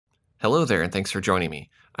Hello there, and thanks for joining me.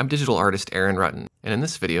 I'm digital artist Aaron Rutten, and in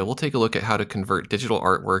this video we'll take a look at how to convert digital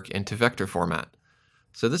artwork into vector format.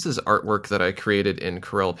 So this is artwork that I created in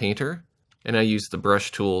Corel Painter, and I used the brush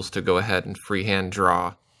tools to go ahead and freehand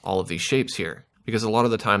draw all of these shapes here, because a lot of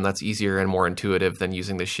the time that's easier and more intuitive than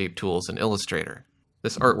using the shape tools in Illustrator.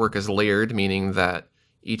 This artwork is layered, meaning that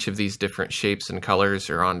each of these different shapes and colors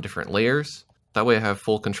are on different layers. That way I have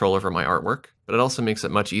full control over my artwork, but it also makes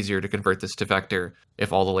it much easier to convert this to vector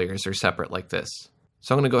if all the layers are separate like this.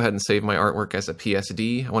 So I'm going to go ahead and save my artwork as a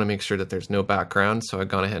PSD. I want to make sure that there's no background, so I've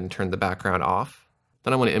gone ahead and turned the background off.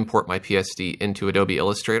 Then I want to import my PSD into Adobe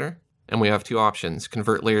Illustrator, and we have two options: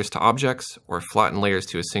 convert layers to objects or flatten layers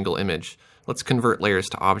to a single image. Let's convert layers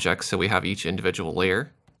to objects so we have each individual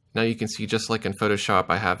layer. Now you can see, just like in Photoshop,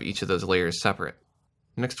 I have each of those layers separate.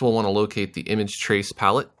 Next we'll want to locate the image trace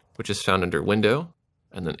palette, which is found under Window,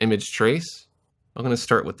 and then Image Trace. I'm going to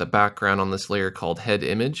start with the background on this layer called Head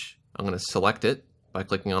Image. I'm going to select it by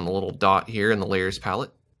clicking on the little dot here in the Layers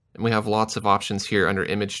palette. And we have lots of options here under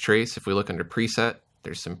Image Trace. If we look under Preset,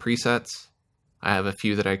 there's some presets. I have a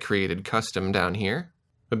few that I created custom down here.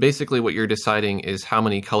 But basically what you're deciding is how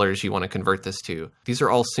many colors you want to convert this to. These are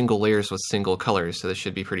all single layers with single colors, so this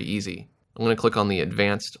should be pretty easy. I'm going to click on the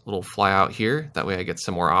advanced little flyout here, that way I get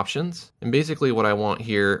some more options. And basically what I want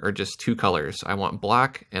here are just two colors. I want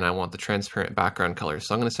black and I want the transparent background color.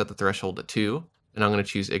 So I'm going to set the threshold to 2, and I'm going to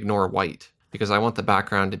choose Ignore White, because I want the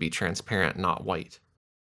background to be transparent, not white.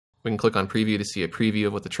 We can click on Preview to see a preview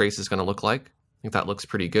of what the trace is going to look like. I think that looks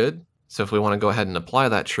pretty good. So if we want to go ahead and apply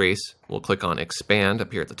that trace, we'll click on Expand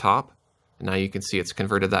up here at the top. And now you can see it's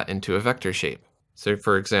converted that into a vector shape. So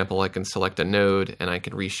for example, I can select a node and I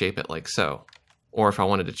can reshape it like so. Or if I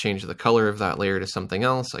wanted to change the color of that layer to something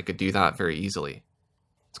else, I could do that very easily.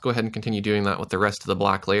 Let's go ahead and continue doing that with the rest of the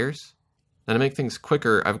black layers. Now to make things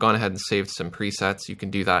quicker, I've gone ahead and saved some presets. You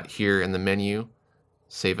can do that here in the menu,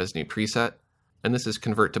 Save as New Preset. And this is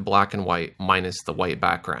Convert to Black and White minus the white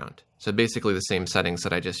background. So basically the same settings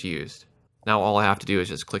that I just used. Now all I have to do is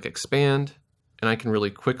just click Expand, and I can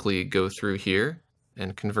really quickly go through here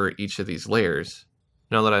and convert each of these layers.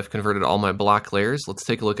 Now that I've converted all my black layers, let's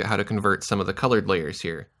take a look at how to convert some of the colored layers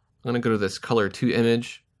here. I'm going to go to this Color to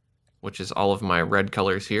Image, which is all of my red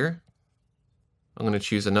colors here. I'm going to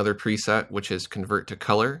choose another preset, which is Convert to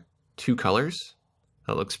Color, 2 colors.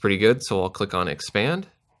 That looks pretty good, so I'll click on Expand.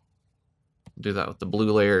 Do that with the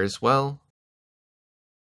blue layer as well.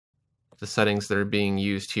 The settings that are being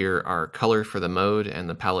used here are Color for the mode, and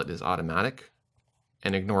the palette is automatic,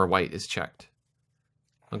 and Ignore White is checked.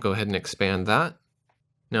 I'll go ahead and expand that.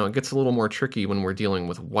 Now it gets a little more tricky when we're dealing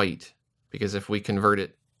with white, because if we convert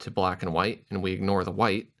it to black and white and we ignore the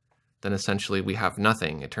white, then essentially we have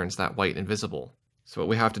nothing. It turns that white invisible. So what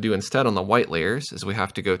we have to do instead on the white layers is we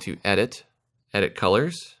have to go to Edit, Edit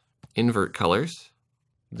Colors, Invert Colors.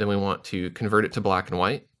 Then we want to convert it to black and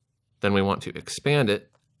white. Then we want to expand it.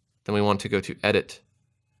 Then we want to go to Edit,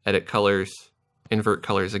 Edit Colors, Invert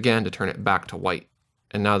Colors again to turn it back to white.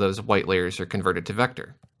 And now those white layers are converted to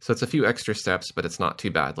vector. So it's a few extra steps, but it's not too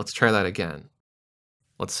bad. Let's try that again.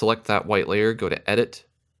 Let's select that white layer, go to Edit,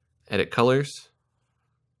 Edit Colors,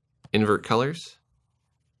 Invert Colors.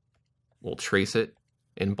 We'll trace it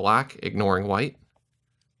in black, ignoring white.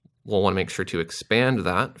 We'll want to make sure to expand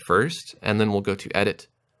that first, and then we'll go to Edit,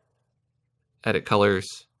 Edit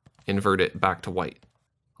Colors, invert it back to white.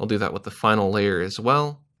 I'll do that with the final layer as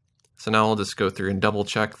well. So now I'll just go through and double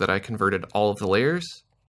check that I converted all of the layers.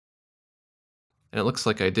 And it looks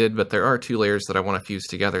like I did, but there are 2 layers that I want to fuse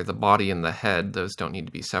together, the body and the head. Those don't need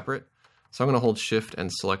to be separate. So I'm going to hold Shift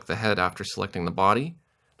and select the head after selecting the body.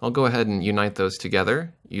 I'll go ahead and unite those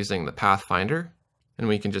together using the Pathfinder, and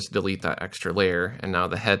we can just delete that extra layer, and now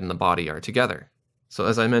the head and the body are together. So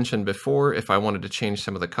as I mentioned before, if I wanted to change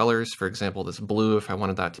some of the colors, for example this blue, if I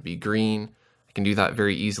wanted that to be green, I can do that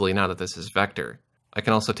very easily now that this is vector. I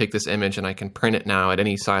can also take this image and I can print it now at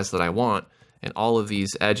any size that I want, and all of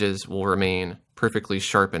these edges will remain perfectly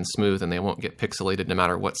sharp and smooth, and they won't get pixelated no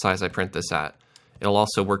matter what size I print this at. It'll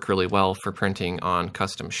also work really well for printing on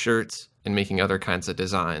custom shirts and making other kinds of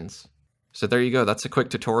designs. So there you go, that's a quick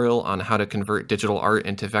tutorial on how to convert digital art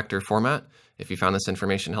into vector format. If you found this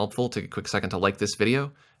information helpful, take a quick second to like this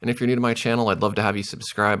video. And if you're new to my channel, I'd love to have you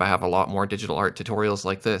subscribe. I have a lot more digital art tutorials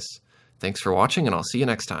like this. Thanks for watching, and I'll see you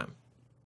next time.